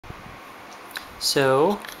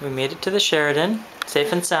So we made it to the Sheraton,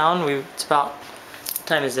 safe and sound. It's about, what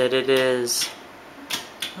time is it? It is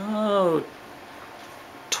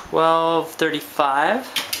 12:35,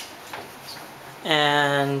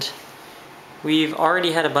 and we've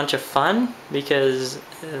already had a bunch of fun because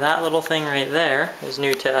that little thing right there is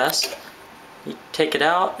new to us. You take it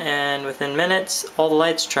out and within minutes all the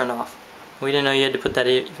lights turn off. We didn't know you had to put that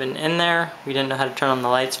even in there. We didn't know how to turn on the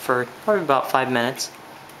lights for probably about 5 minutes.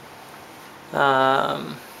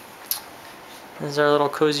 This is our little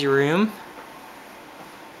cozy room.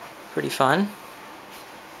 Pretty fun.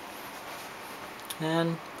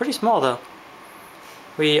 And pretty small though.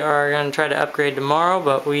 We are going to try to upgrade tomorrow,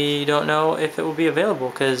 but we don't know if it will be available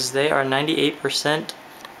because they are 98%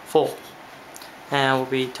 full. And we'll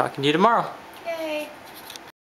be talking to you tomorrow.